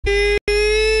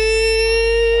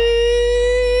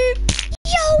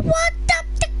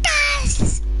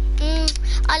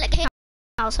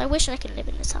house. I wish I could live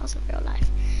in this house in real life,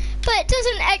 but it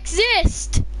doesn't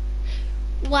exist.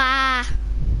 Wow.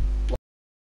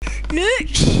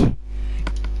 Let's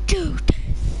do this.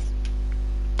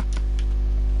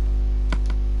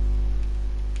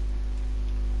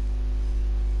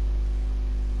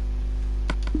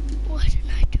 What am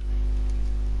I doing?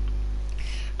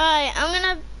 Alright, I'm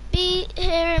gonna be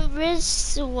here in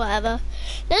Riz or whatever.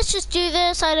 Let's just do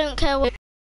this. I don't care what.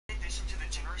 In addition to the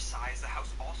generous size, the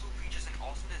house also features an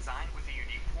awesome design with a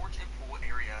unique porch and pool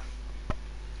area.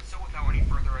 So without any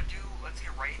further ado, let's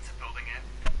get right into building it.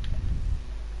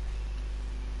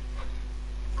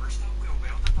 First up, we'll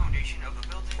build the foundation of the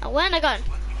building. Oh, where am I going?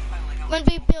 So let's begin by laying out I'm gonna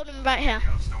be building right here.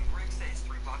 of stone bricks that is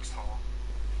 3 blocks tall.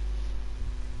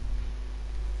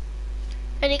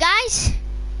 Ready, guys?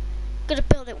 Gonna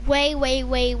build it way.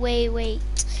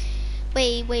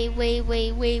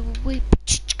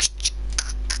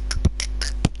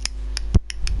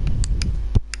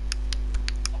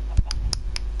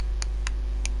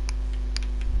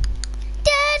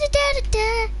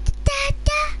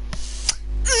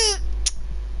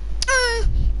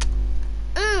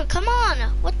 Come on!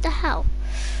 What the hell?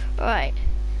 Alright.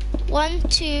 1,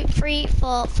 2, 3,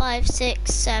 4, 5,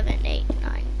 6, 7, 8,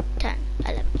 9, 10,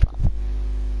 11, 12.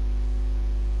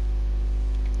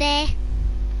 There.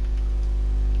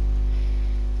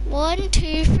 1,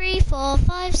 2, 3, 4,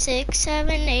 5, 6,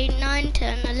 7, 8, 9,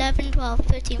 10, 11, 12,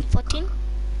 13, 14.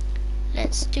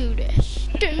 Let's do this.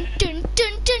 Dun, dun,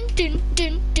 dun, dun, dun,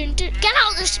 dun, dun, dun. Get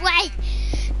out of this way!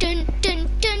 Dun, dun,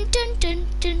 dun, dun, dun,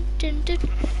 dun, dun, dun.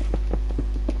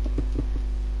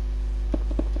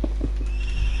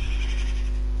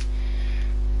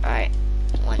 Alright.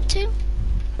 1, 2.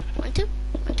 1, 2.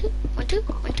 1, 2. 1, 2.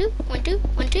 1, 2.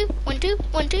 1, 2. 1, 2.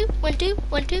 1, 2. 1, 2.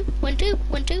 1, 2. 1, 2. 1, 2.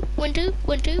 1, 2. 1, 2.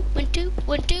 1, 2. 1, 2.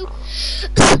 1, 2.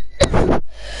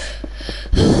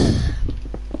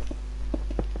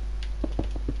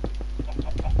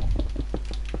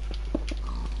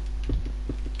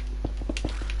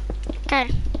 Okay.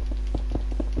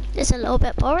 This is a little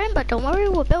bit boring, but don't worry,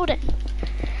 we're building.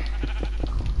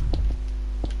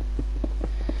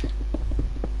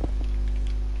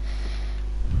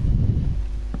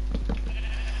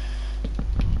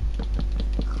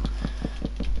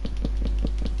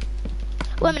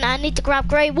 Wait a minute, I need to grab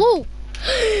grey wool.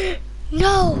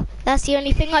 No, that's the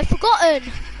only thing I've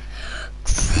forgotten.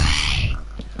 Grey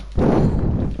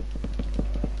wool.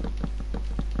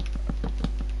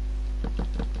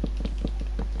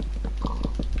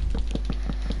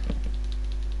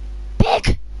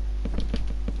 Pig!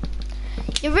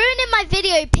 You're ruining my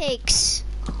video, pigs.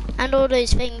 And all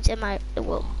those things in the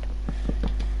world.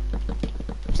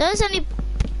 If there was any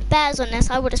bears on this,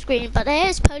 I would have screamed, but there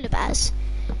is polar bears.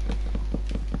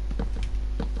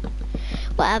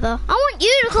 Whatever. I want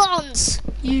unicorns!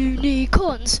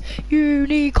 Unicorns!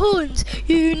 Unicorns!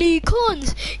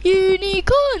 Unicorns! Unicorns!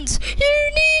 Unicorns!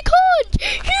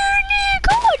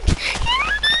 Unicorns!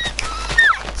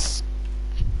 Unicorns!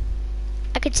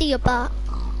 I can see your butt.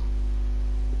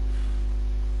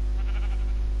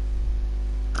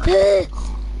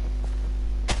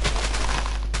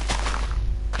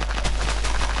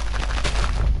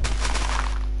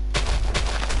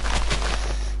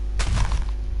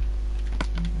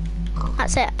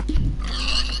 That's it.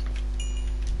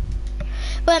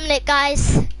 Wait a minute,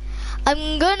 guys.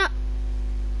 I'm gonna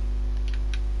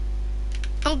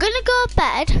go to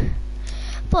bed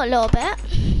for a little bit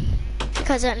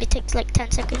because it only takes like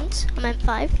 10 seconds. I meant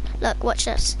 5. Look, watch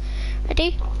this.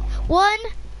 Ready? 1,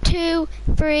 2,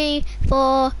 3,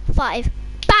 4, 5.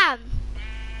 Bam!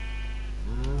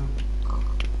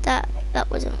 That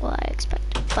wasn't what I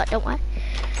expected, but don't worry.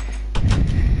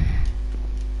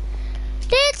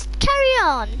 Let's carry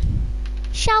on,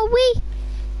 shall we?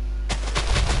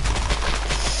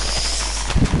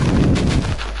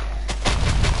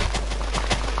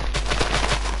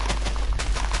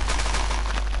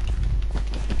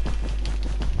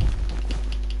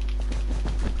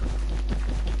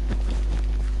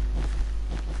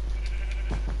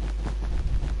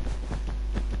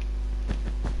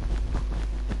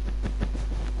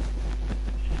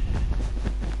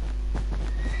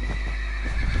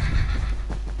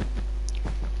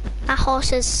 That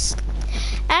horse is...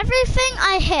 Everything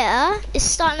I hear is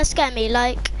starting to scare me.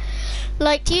 Like,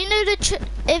 do you know if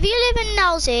you live in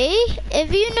Nelsey,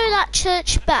 if you know that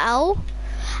church bell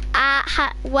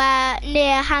at where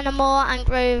near Hannamore and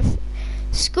Grove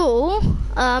School,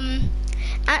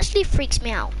 actually freaks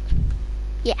me out.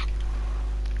 Yeah,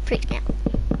 freaks me out.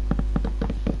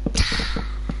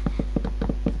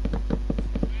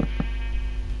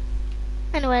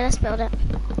 Anyway, let's build it.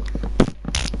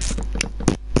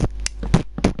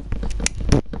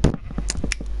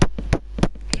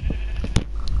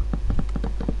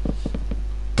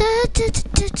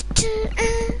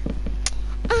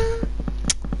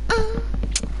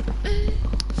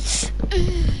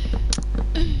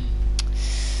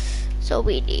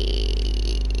 we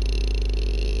need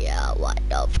one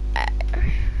of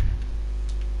her.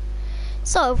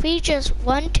 So if we just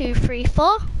 1, 2, 3,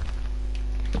 4.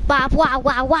 Wah wah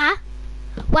wah wah.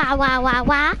 Wah wah wah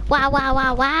wah. Wah wah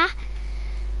wah wah.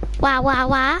 Wah wah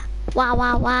wah. Wah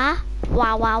wah wah.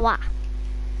 Wah wah wah.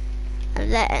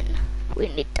 And then we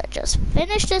need to just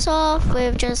finish this off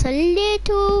with just a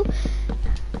little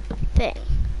thing.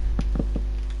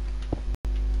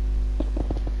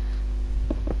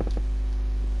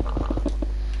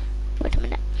 Wait a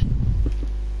minute.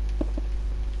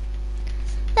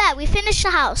 There, we finished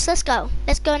the house. Let's go.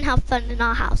 Let's go and have fun in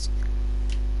our house.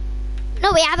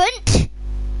 No, we haven't.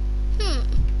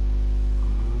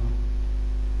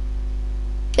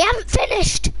 We haven't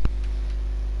finished.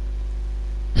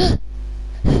 I'm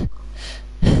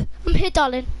here,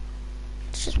 darling.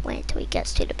 Let's just wait until he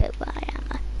gets to the bit where I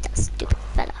am. That stupid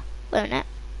fella. Wait a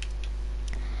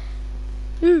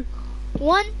minute.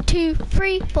 1, 2,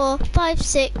 3, 4, 5,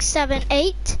 6, 7,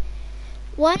 8.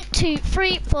 1, 2,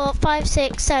 3, 4, 5,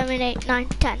 6, 7, 8, 9,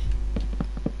 10.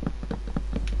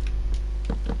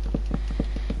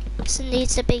 This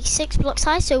needs to be 6 blocks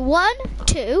high. So 1,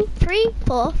 2, 3,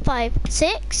 4, 5,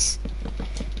 6.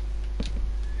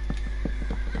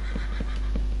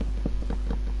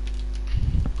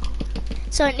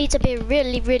 So it needs to be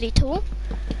really, really tall.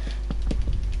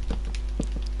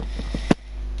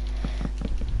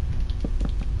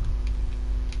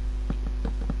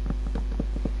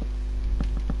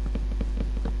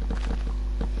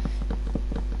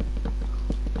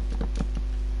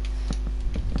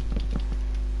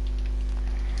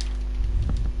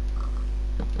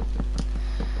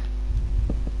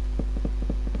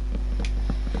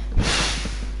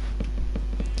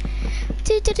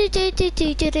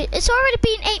 It's already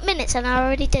been 8 minutes and I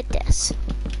already did this.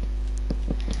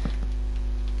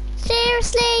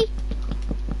 Seriously?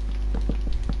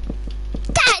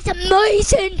 That's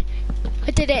amazing!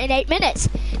 I did it in 8 minutes.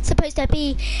 It's supposed to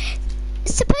be,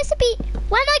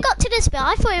 when I got to this bit,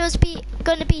 I thought it was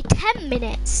going to be 10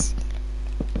 minutes.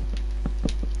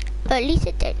 But at least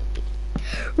it didn't.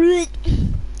 Right.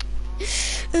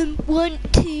 1,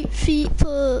 2, 3,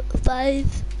 4,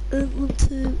 5. 1,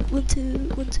 2, 1, 2,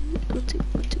 1, 2, 1, 2,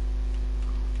 1, 2.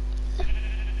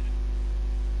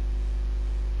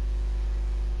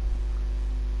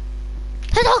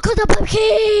 Hello, the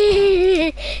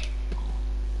pumpkin!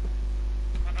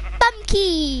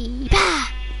 Pumpkin!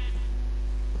 Bah!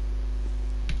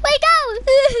 Wake up!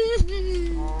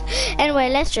 Anyway,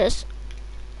 let's just.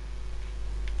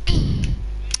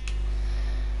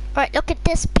 Alright, look at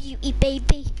this beauty,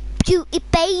 baby. Beauty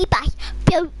baby,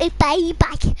 beauty baby,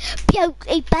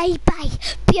 beauty baby,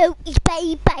 beauty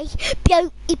baby,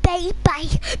 beauty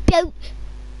baby, beauty.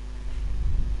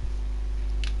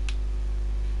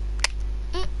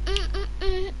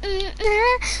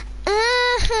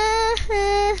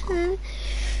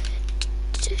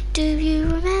 Do you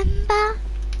remember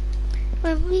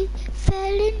when we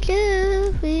fell in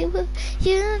love? We were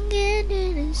young and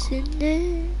innocent.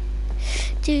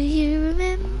 Do you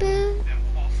remember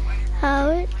how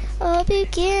it all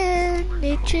began?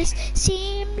 It just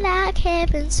seemed like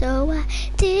heaven, so I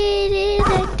did it.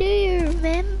 And do you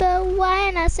remember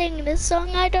when I sing this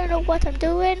song? I don't know what I'm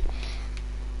doing.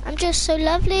 I'm just so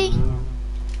lovely.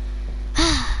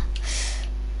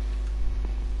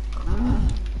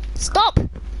 Stop!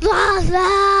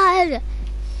 Ah!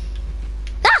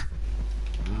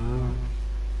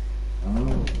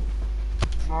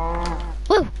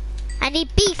 Whoa! I need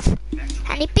beef.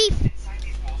 I need beef.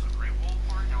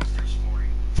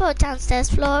 For downstairs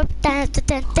floor, down.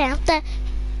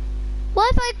 Why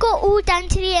have I got all down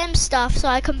to the M stuff so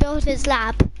I can build his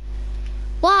lab?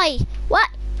 Why? What?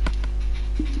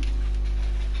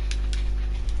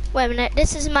 Wait a minute,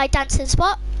 this is my dancing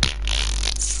spot.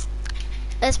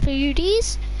 Let's put you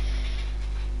these.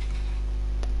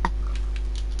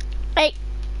 Hey.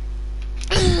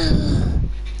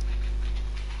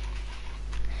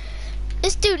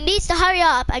 This dude needs to hurry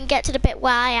up and get to the bit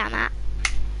where I am at.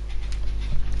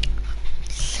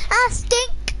 I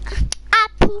stink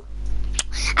apple.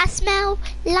 I smell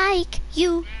like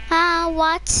you.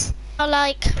 What?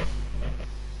 I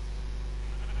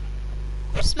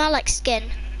smell like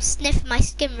skin. Sniff my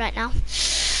skin right now.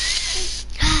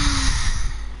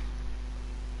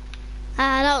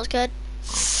 That was good.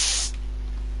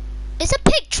 It's a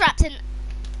pig trapped in.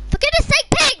 For goodness sake,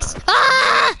 pigs!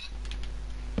 Ah!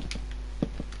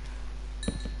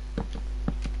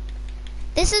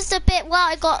 This is the bit where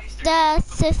I got the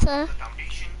cipher.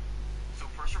 So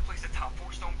first replace the top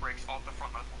 4 stone bricks off the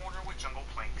front left corner with jungle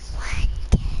planks. 1,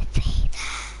 2, 3, 4.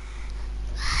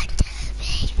 1, 2,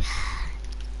 3, 4.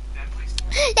 Then place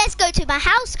Let's go to my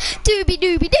house. Dooby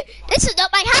dooby doo. This is not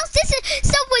my house. This is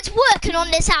someone's working on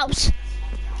this house.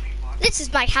 This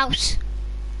is my house.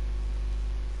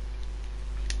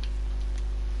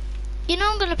 You know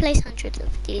I'm gonna place hundreds of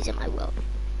these in my world.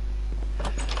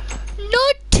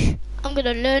 Not. I'm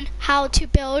gonna learn how to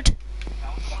build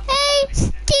a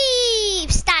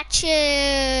Steve statue.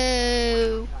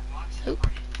 Oop.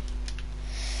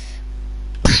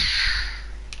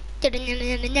 Wait a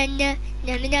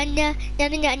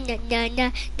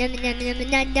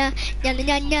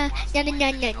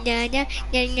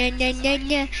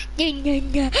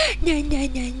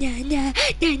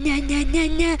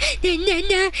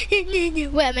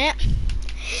minute.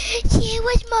 She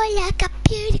was more like a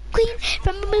beauty queen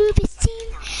from a movie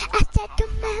scene. I said,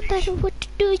 remember what to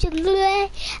do, you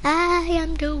I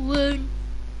am the one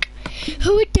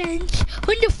who would dance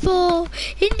on the floor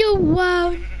in the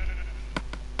world.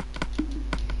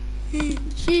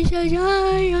 She says,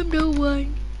 I am the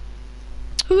one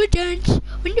who would dance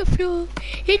on the floor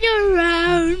in a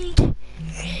round.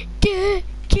 Da,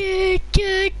 da,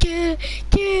 da, da,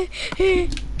 da.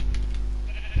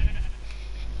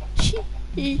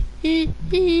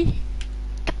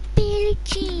 Billie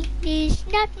Jean is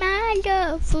not my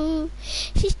lover.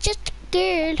 She's just a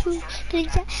girl who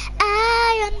thinks that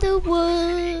I am the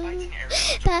one.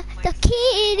 But the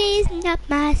kid is not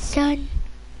my son.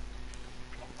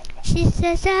 She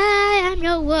says I am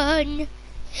the one,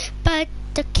 but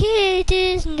the kid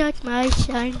is not my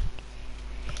son.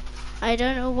 I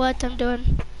don't know what I'm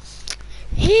doing.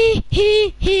 He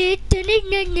na na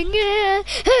na na na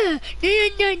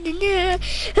na na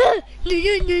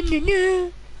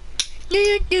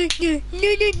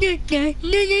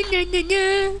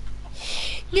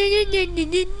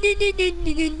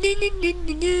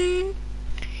na.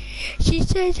 She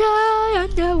says I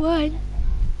am the one,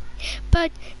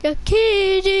 but the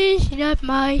kid is not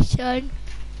my son.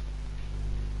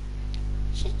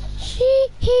 He.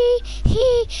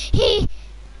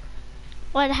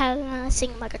 Why the hell am I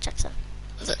singing Michael Jackson?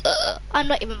 I'm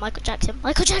not even Michael Jackson.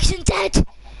 Michael Jackson dead!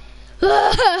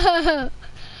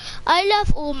 I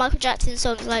love all Michael Jackson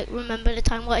songs, like Remember the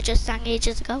Time, what I just sang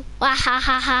ages ago. Wah ha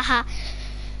ha ha ha.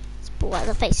 Let's pull out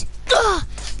the face. Go!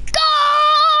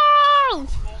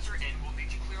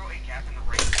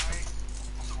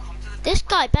 This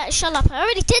guy better shut up. I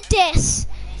already did this.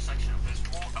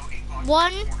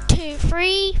 1, 2,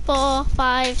 3, 4,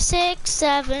 5, 6,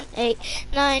 7, 8,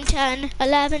 9, 10,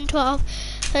 11, 12,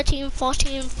 13,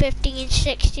 14, 15,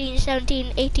 16,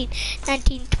 17, 18,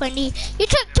 19, 20. You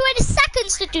took 20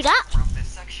 seconds to do that. Around this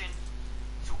section.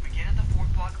 So begin at the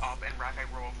fourth block up and rack a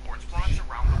row of quartz blocks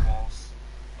around the walls.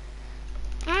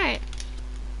 Alright.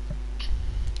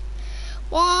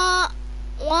 1,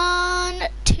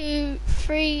 2,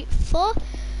 3, 4.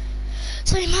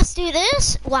 So you must do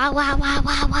this. Wow.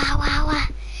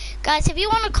 Guys, if you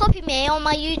want to copy me on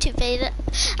my YouTube video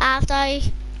after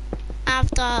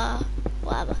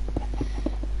whatever.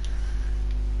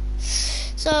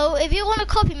 So if you want to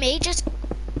copy me, just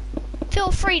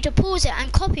feel free to pause it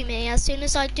and copy me as soon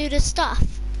as I do this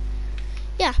stuff.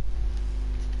 Yeah.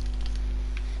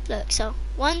 Look, so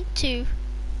 1, 2,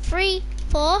 3,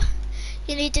 4.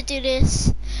 You need to do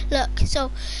this. Look,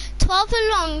 so 12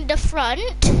 along the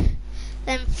front.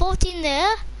 Then 14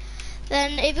 there.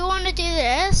 Then if you want to do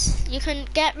this, you can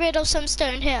get rid of some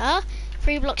stone here,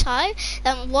 3 blocks high.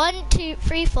 Then 1, 2,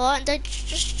 3, 4, and then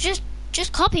just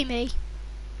copy me.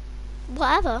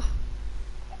 Whatever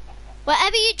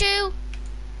you do,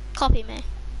 copy me.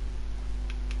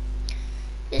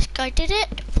 This guy did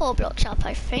it 4 blocks up,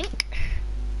 I think.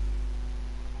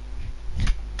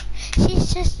 She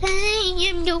says I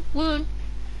am the one,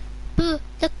 but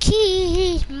the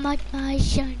key is not my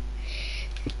son.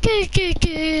 She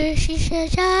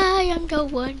says I am the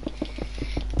one,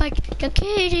 but the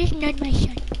kid is not my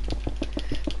son.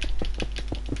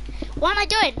 What am I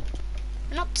doing?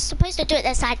 I'm not supposed to do it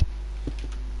this side.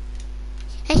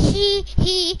 He,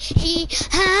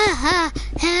 ha.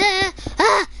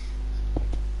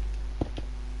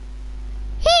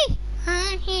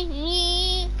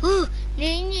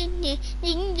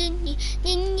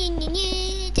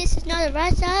 This is not the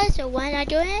right side, so why not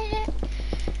doing it?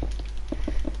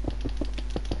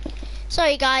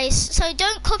 Sorry guys, so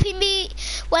don't copy me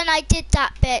when I did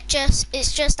that bit,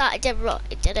 it's just that I did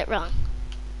it wrong.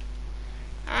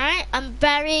 Alright, I'm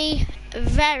very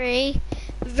sorry.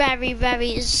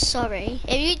 If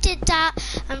you did that,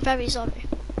 I'm very sorry.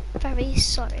 Very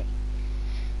sorry.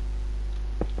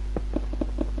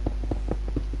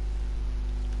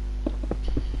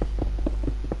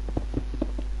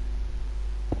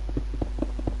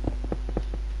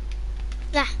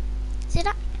 There, see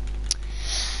that?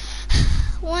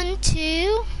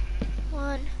 2,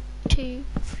 1, 2,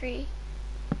 3.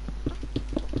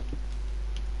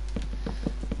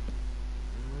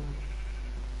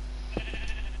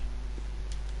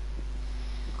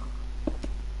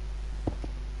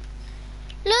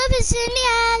 Love is in the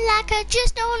air, like I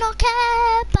just don't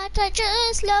care, but I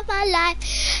just love my life.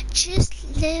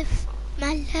 Just live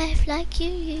my life like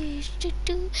you used to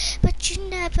do, but you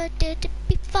never did it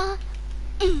before.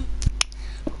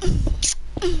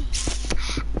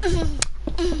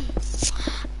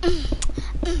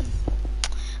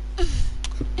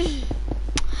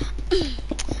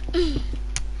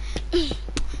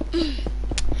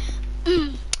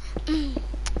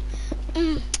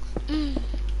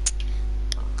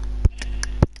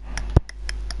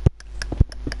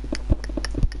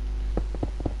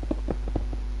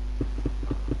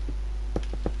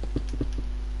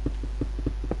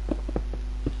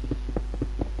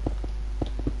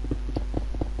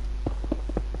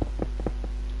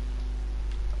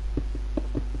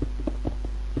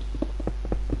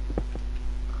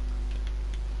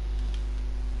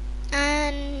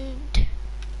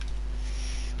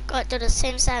 Got to do the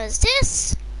same sound as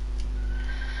this.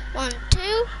 1,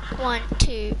 2, 1,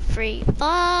 2, 3,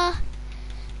 4.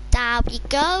 There we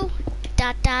go.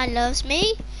 Dada loves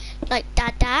me. Like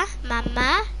Dada,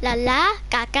 Mama, La La,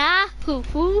 Gaga, Hoo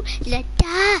Hoo, La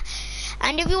Da.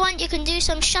 And if you want, you can do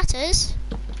some shutters,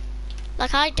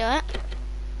 like I do it.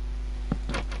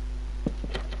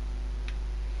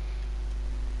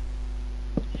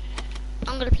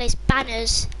 I'm gonna place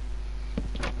banners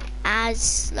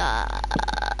as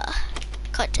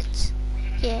curtains.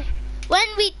 Yeah.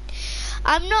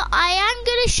 I am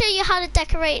gonna show you how to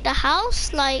decorate the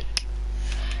house like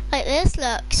this.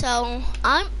 Look. So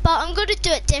I'm gonna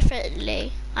do it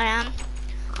differently. I'm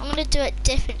gonna do it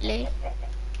differently.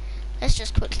 Let's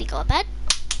just quickly go to bed.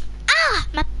 Ah,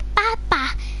 my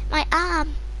papa, my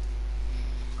arm.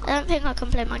 I don't think I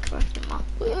can play Minecraft anymore.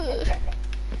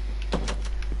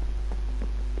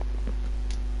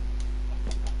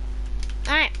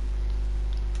 Alright.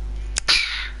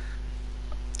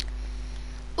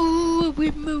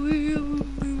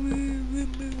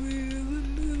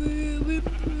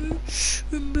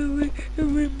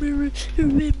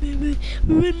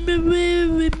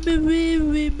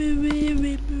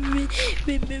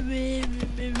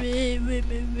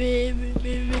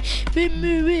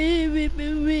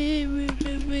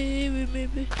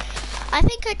 I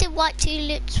think I did white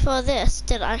tulips for this,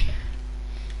 did I?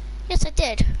 Yes, I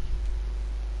did.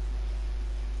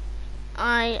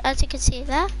 As you can see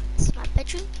there, this is my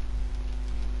bedroom.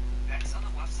 Next, on the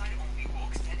left side only, we'll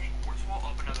extend a quartz wall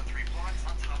up another 3 blocks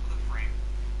on top of the frame.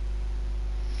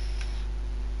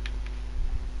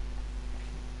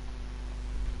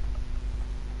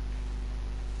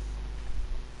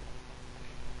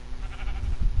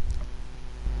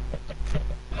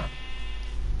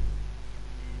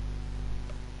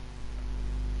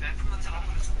 Then from the top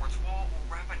of this quartz wall,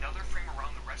 we'll wrap another frame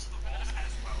around the rest of the walls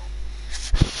as well.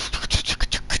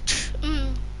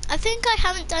 I think I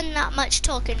haven't done that much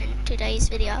talking in today's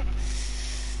video.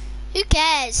 Who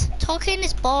cares? Talking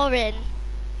is boring.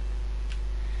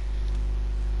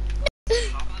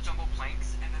 Top of the jumbo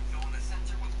planks, and then fill in the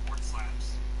center with quartz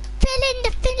slabs.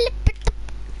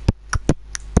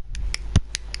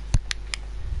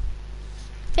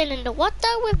 Fill in the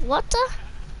water with water.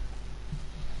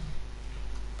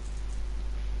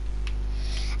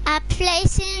 I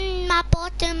place in my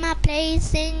bottom, I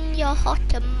place in your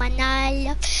bottom, and I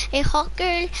love a hot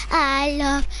girl, I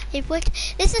love a wood.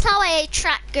 This is how I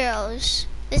attract girls.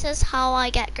 This is how I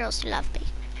get girls to love me.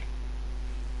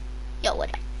 Yo, what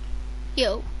up?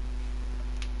 Yo.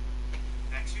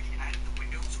 Next, we can add the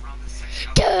windows around this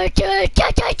section.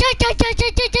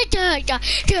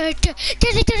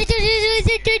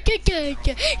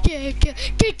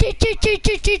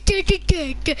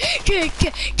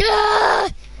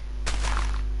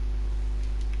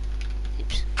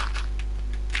 Oops.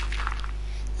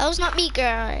 That was not me,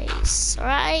 guys.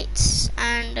 Alright?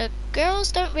 And the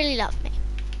girls don't really love me.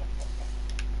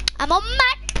 I'm on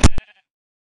my...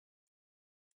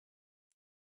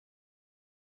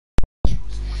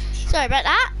 Sorry about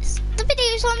that. The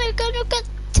video's only gonna get...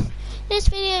 This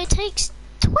video takes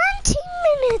 20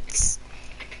 minutes.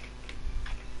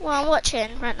 Well, I'm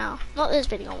watching right now. Not this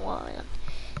video, I'm watching.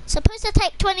 It's supposed to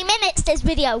take 20 minutes, this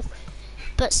video.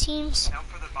 But seems... Now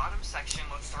for the bottom section,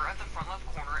 let's start at the front left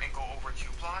corner and go over 2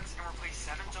 blocks and replace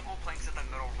 7 jungle planks at the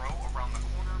middle row around the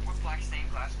corner with black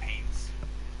stained glass panes.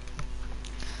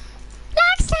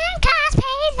 Black stained glass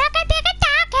panes, look at big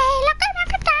doggy, look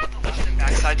at doggy. On the left and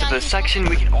back sides of this section,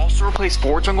 we can also replace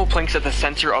 4 jungle planks at the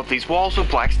center of these walls with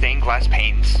black stained glass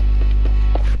panes.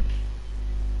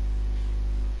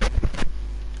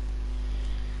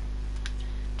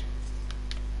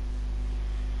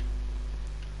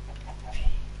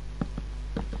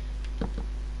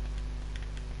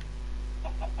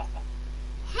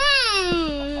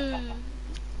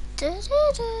 I think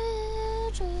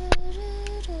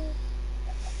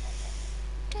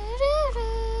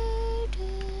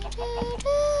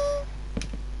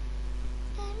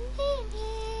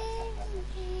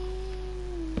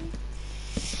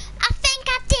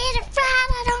I did it right.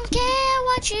 I don't care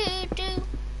what you do.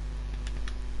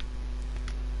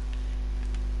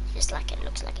 Just like it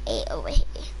looks like A over here.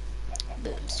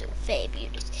 Boom, so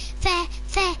fabulous.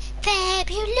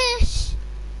 Fabulous.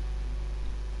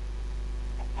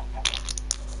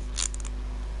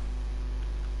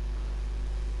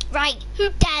 Right, who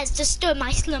dares disturb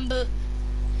my slumber?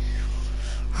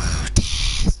 Who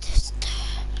dares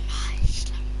disturb my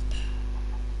slumber?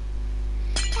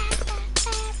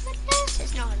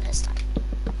 Fabulous. No one this time.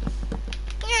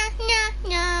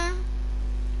 Nya.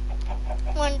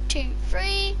 1, 2,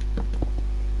 3.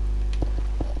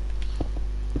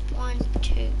 1,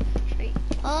 2, 3,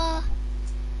 4.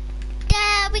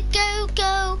 There we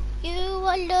go. You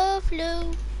are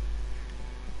lovely.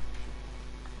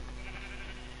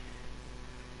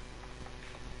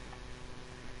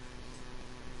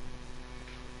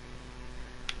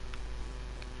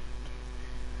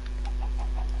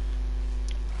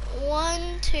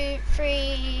 One, 2,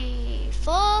 3,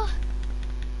 4.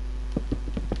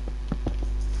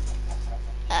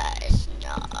 That's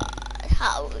not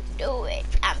how we do it.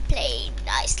 I'm playing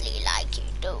nicely like you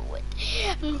do it.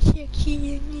 I'm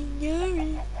sexy and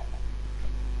you.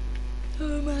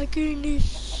 Oh my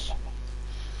goodness.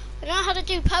 I don't know how to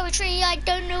do poetry. I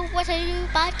don't know what I do,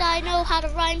 but I know how to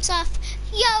rhyme stuff.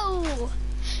 Yo!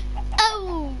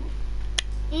 Oh!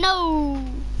 No!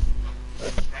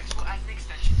 Next, we'll add an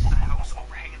extension to the house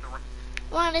overhanging the road.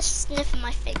 I want to sniff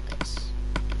my fingers.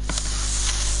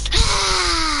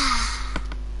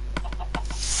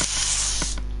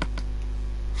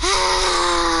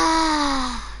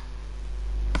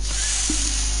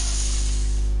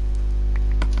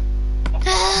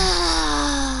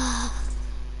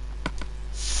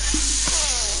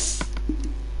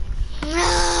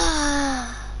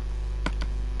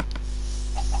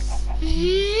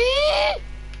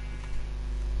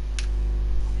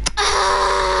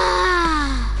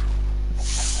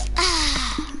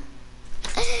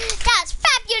 That's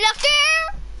fabulous, girl!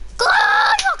 Go!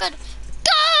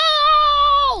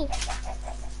 Go!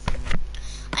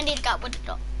 I need to go with the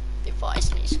dog before I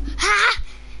sneeze. Ha!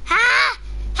 Ha!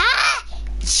 Ha!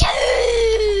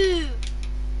 Shoo!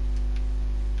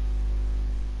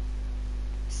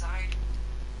 Side.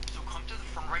 So come to the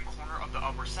front right corner of the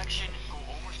upper section, go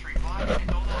over 3 blocks, and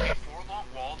build out a 4-long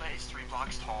wall that is 3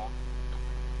 blocks tall.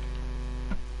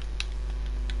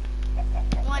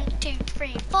 1, 2,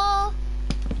 3, 4. I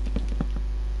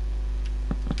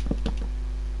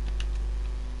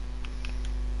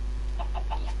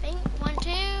think 1, 2,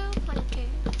 1,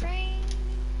 2, 3.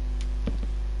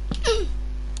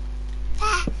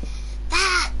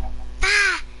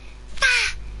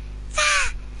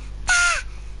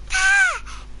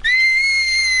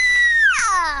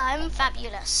 I'm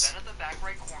fabulous. Then at the back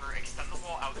right corner, extend the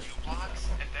wall out 2 blocks,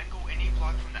 and then go any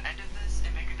block from the end of this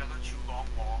and make another 2-long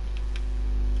wall.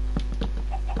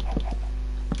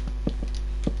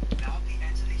 Now at the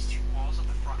ends of these 2 walls at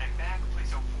the front and back,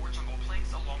 place out 4 jungle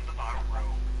planks along the bottom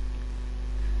row.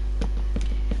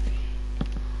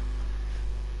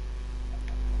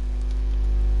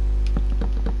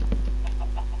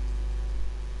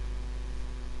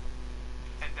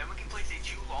 And then we can place a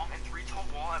 2 long and 3 tall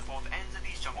wall at both ends of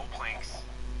these jungle planks.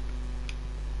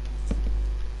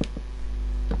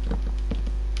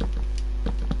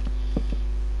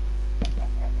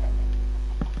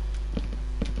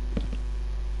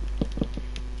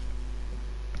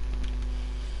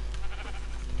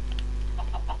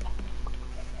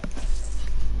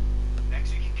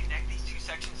 Next, we can connect these 2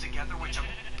 sections together with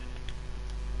jungle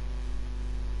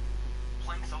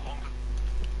planks along the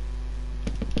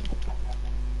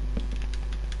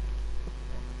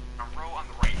row on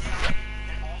the right side,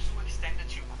 and also extend the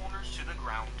 2 corners to the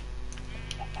ground.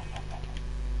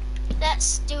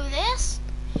 Let's do this.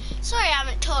 Sorry, I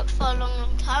haven't talked for a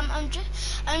long time.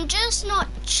 I'm just not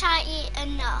chatty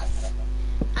enough.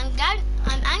 I'm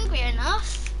angry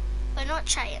enough, but not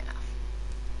chatty enough.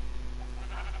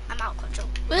 I'm out of control.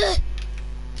 Why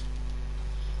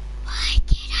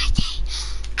did I get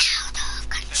out of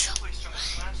Then control? place jungle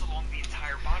slabs along the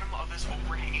entire bottom of this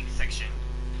overhanging section.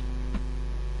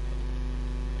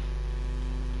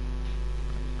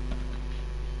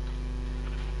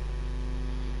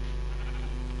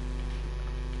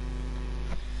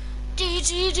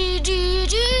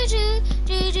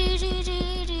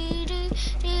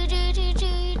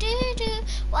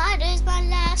 Why does my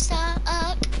life start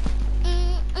up?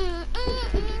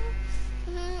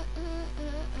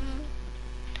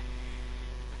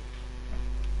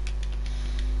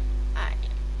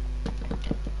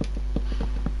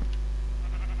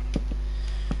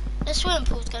 The swimming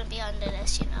pool's gonna be under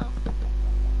this, you know.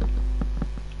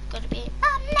 Gonna be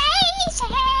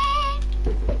amazing.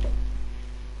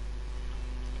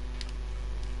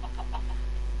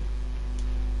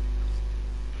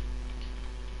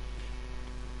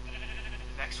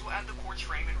 Next, we'll add the quartz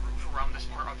frame and roof around this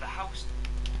part of the house.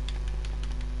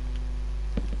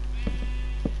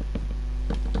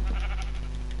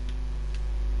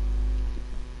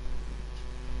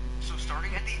 So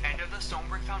starting at the end of the stone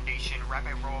brick foundation, wrap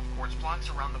a row of quartz blocks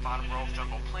around the bottom row of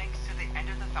jumbo planks to the end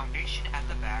of the foundation at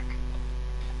the back.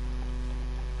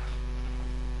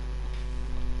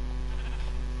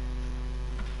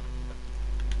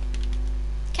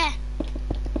 Okay.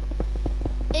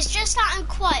 It's just that I'm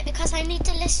quiet because I need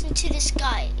to listen to this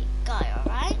guy,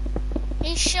 alright?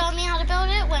 He showed me how to build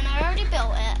it when I already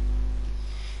built it.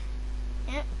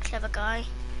 Yep, clever guy.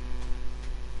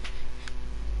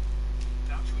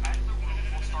 Now to add the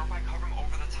roof, we'll start by covering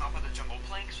over the top of the jumbo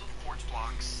planks with quartz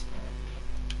blocks.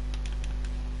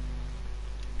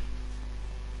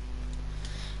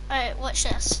 Alright, watch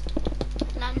this.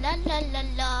 La la la la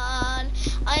la.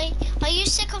 Are you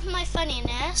sick of my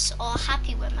funniness or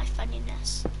happy with my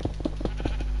funniness?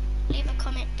 Leave a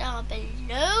comment down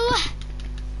below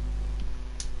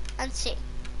and see.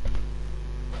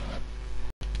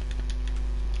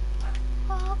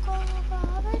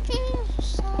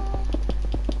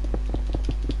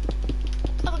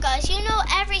 Come on guys, you know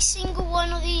every single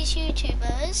one of these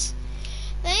YouTubers,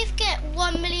 they've get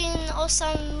 1 million or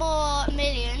some more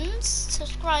millions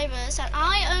subscribers, and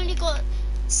I only got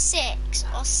 6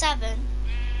 or 7.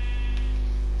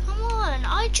 Come on,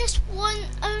 I just want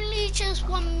only just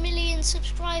 1 million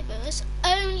subscribers.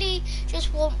 Only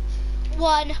just want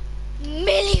 1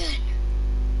 million.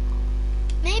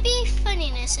 Maybe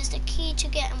funniness is the key to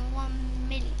getting 1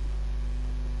 million.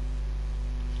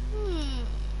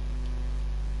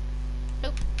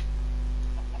 Nope.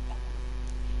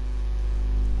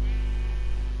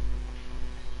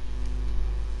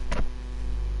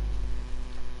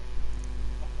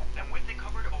 Then with it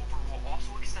covered over, we'll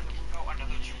also extend the roof out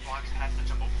another 2 blocks past the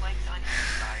jumbo planks on each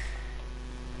side.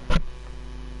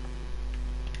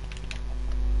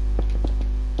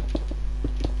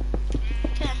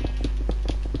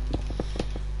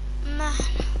 Man,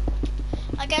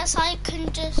 I guess I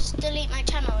can just delete my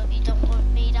channel if you don't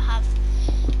want me to have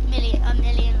a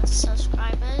million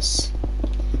subscribers.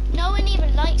 No one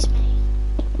even likes me.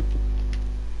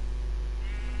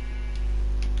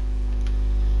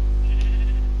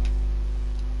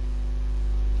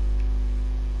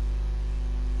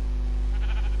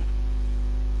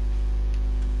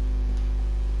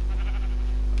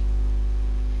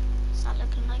 Is that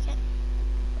looking like it?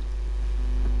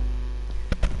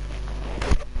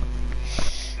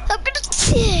 I'm gonna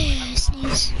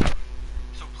sneeze.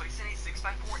 So place in a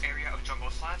 6x4 area of jumbo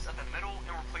slabs at the middle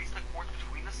and replace the quartz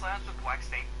between the slabs with black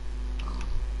stain.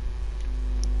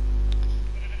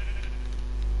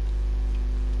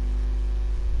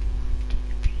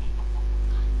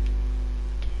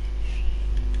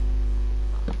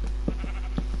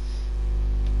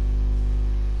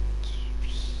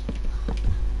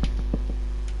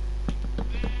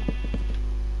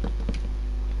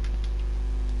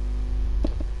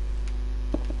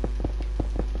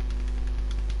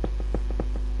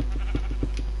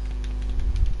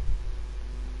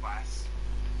 Glass.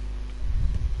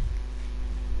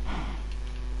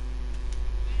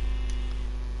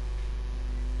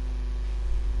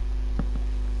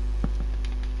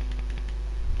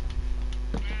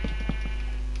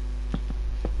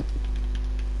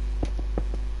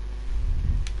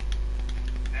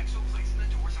 Next, we'll place in the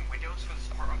doors and windows for this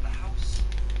part of the house.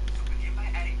 So begin by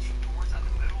adding 2 doors at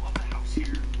the middle of the house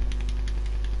here.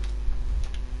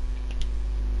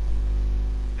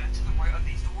 Then to the right of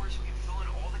these doors, we can fill in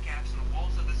all the gaps in the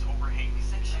walls of this overhanging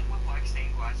section with black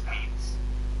stained glass panes.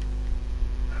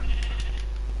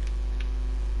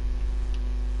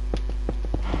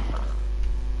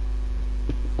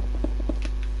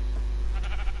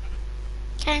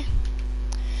 Okay.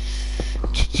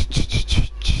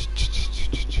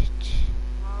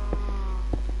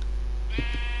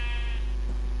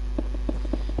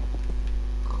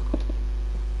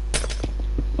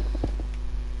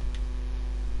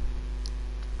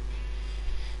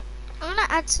 I'm gonna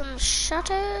add some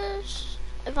shutters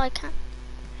if I can.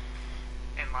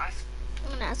 And last,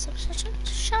 I'm gonna add some shutters.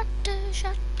 Shutter,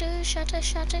 shutter, shutter,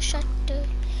 shutter, shutter.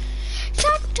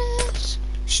 Shutters,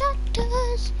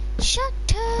 shutters,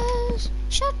 shutters,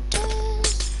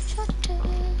 shutters,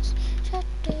 shutters,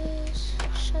 shutters,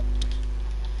 shutters.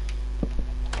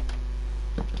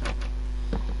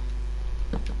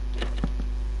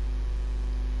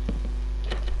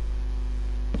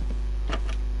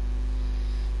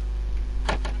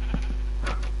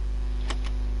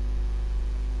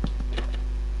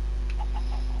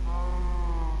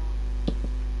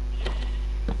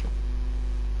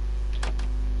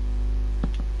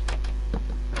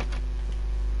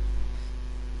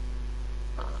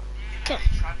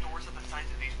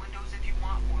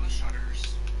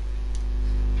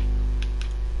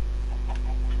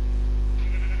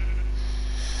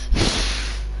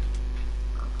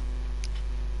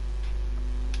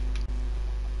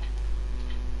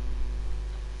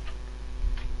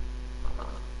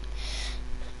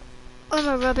 I'm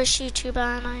a rubbish YouTuber,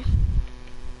 aren't I?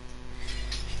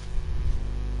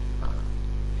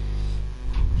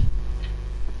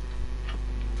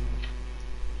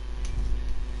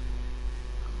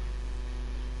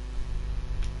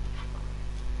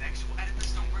 Next, we'll edit the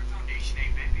stonework foundation a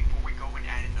bit before we go and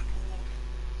add in the pool.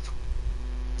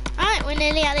 Alright, we're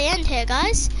nearly at the end here,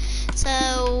 guys. So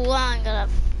I'm gonna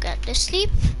get to sleep.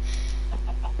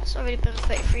 It's already been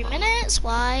 33 minutes.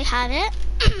 Why have it?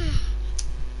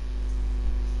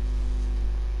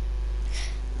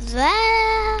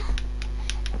 There.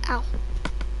 Ow.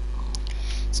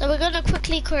 So we're gonna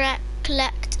quickly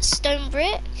collect stone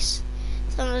bricks.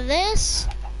 Some of this.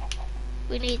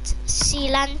 We need sea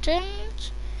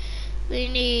lanterns. We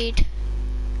need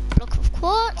block of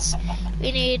quartz.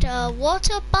 We need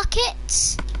water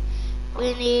buckets.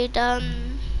 We need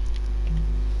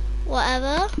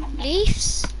whatever,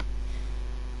 leaves.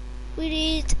 We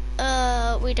need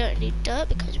we don't need dirt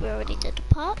because we already did the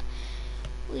part.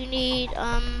 We need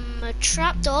a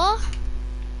trapdoor.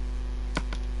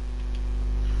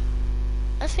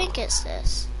 I think it's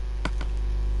this.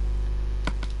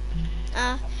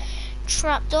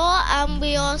 Trapdoor, and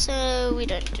we don't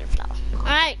need a flower.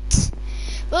 Alright.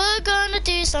 We're gonna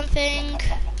do something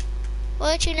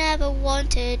what you never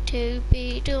wanted to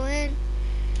be doing.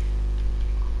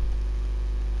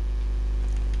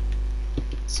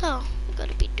 So, we're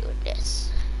gonna be doing this.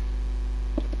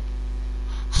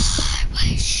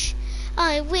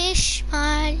 I wish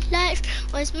my life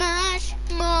was much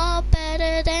more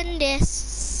better than this.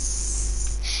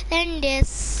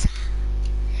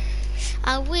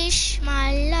 I wish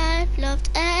my life loved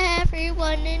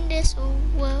everyone in this whole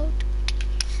world.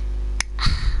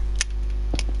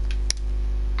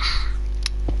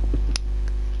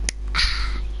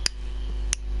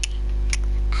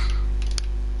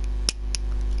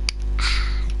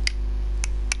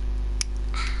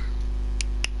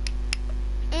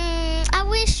 I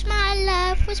wish my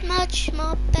life was much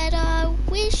more better. I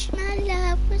wish my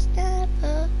life was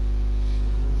never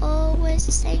always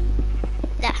the same.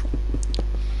 There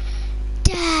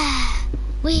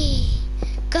we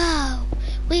go.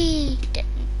 We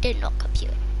did not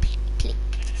compute. Please.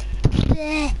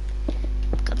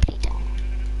 Complete it.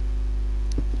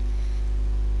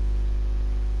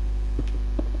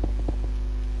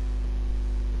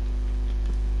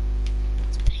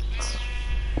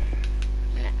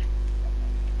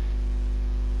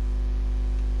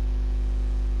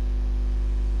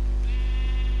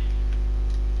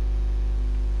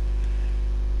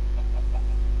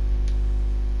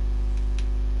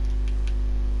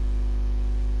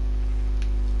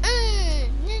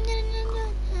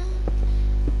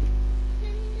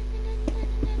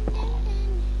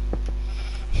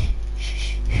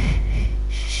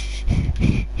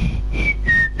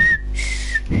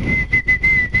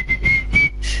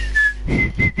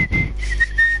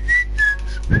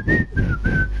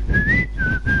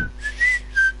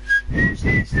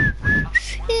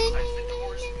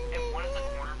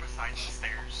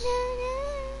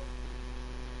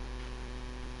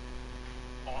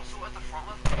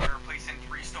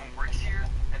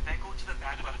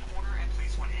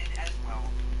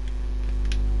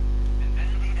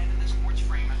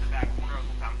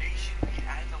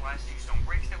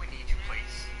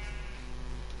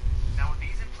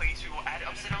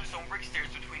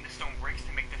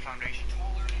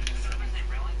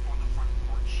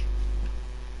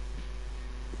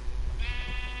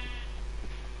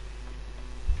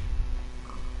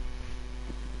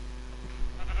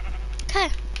 Okay.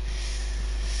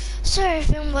 So if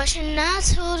you've been watching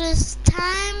that all this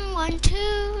time, 1,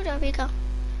 2, there we go.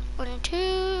 1,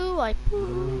 2,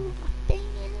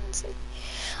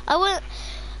 I went.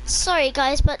 Sorry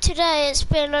guys, but today it's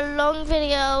been a long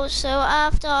video, so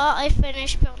after I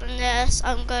finish building this,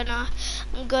 I'm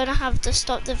gonna have to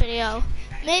stop the video.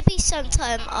 Maybe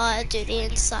sometime I'll do the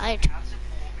inside.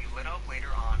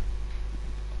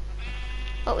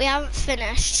 But we haven't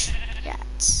finished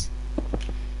yet.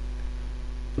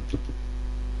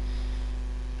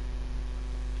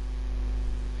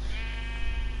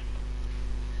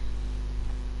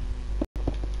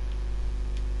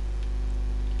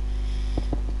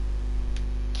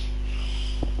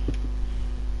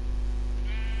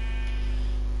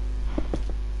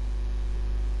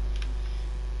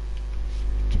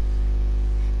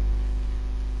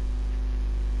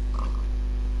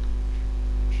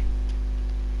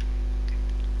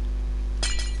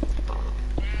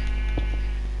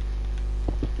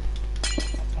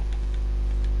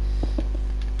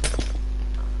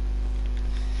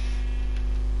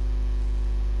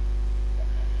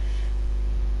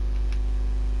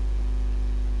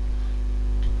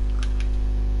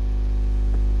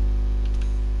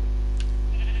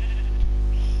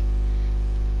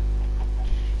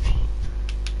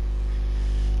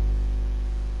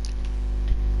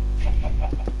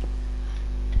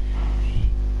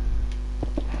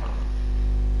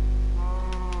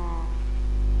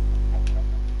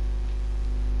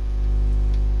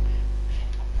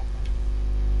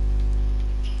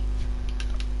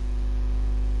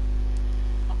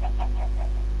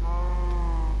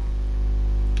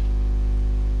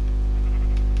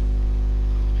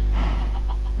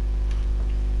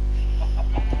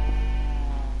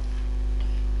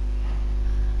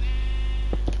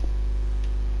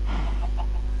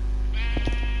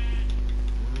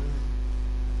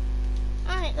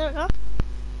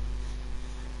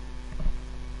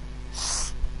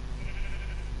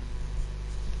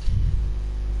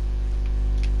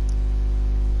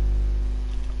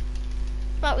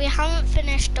 we haven't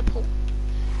finished the pool.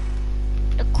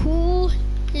 The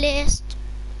coolest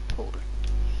pool.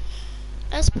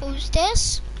 Let's pause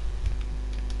this.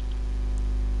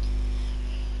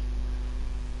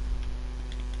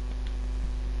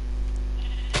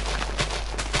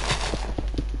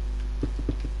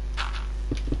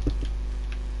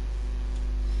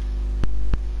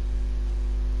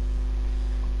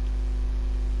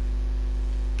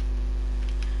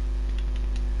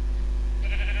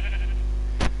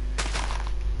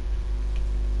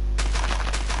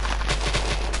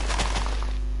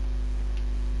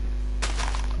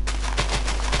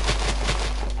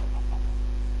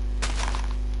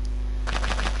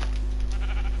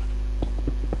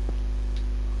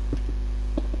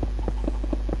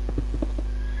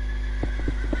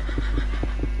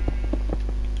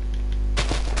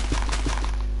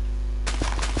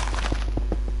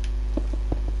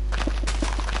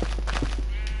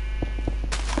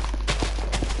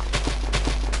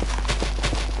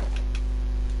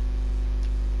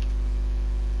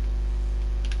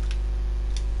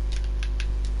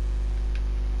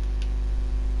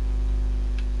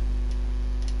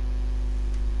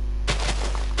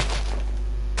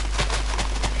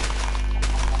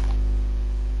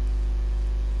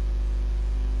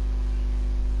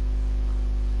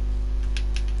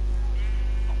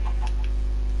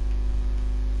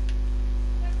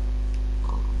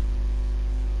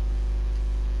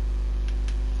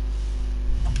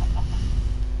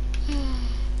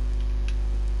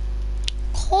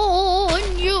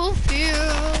 Can you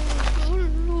feel?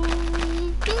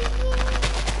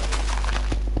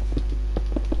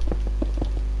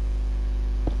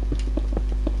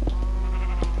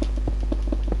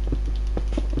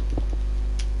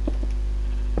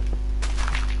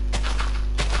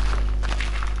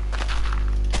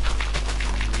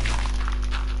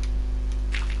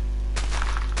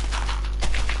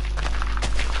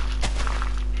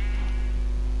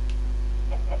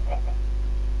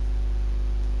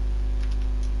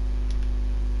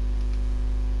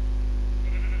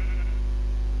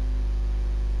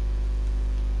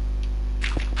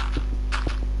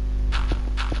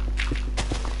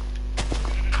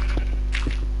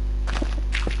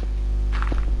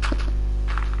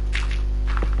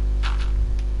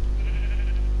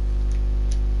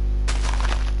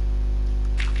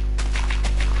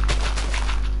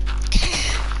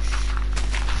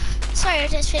 Sorry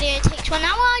if this video takes 1 hour.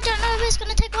 I don't know if it's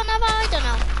going to take 1 hour. I don't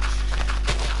know.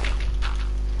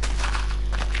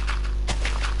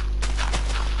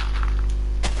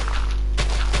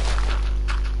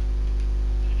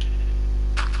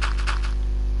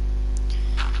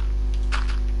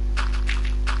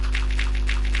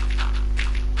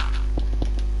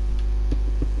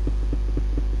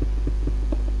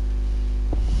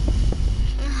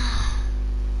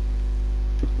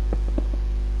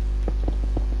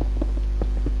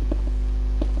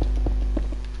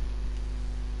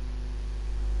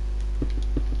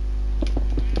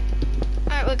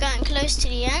 We're getting close to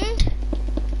the end,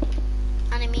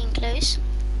 and I mean close,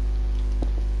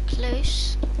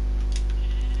 close,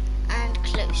 and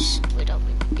close. We don't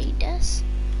need this.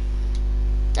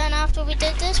 Then after we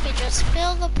did this, we just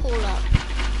fill the pool up.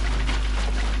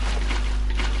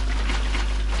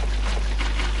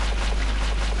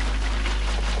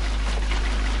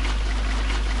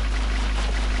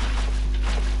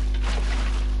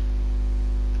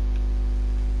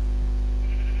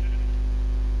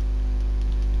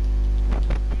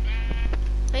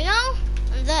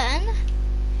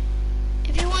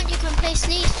 Place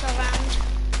leaves around.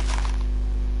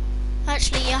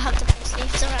 Actually, you have to place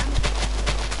leaves around.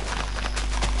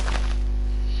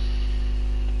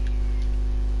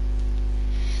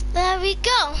 There we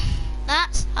go.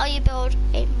 That's how you build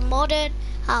a modern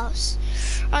house.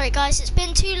 Alright guys, it's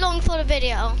been too long for the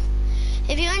video.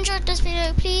 If you enjoyed this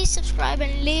video, please subscribe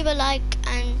and leave a like,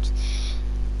 and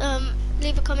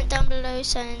leave a comment down below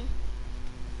saying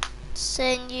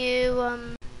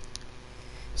you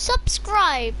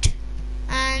subscribed.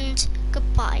 And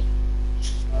goodbye.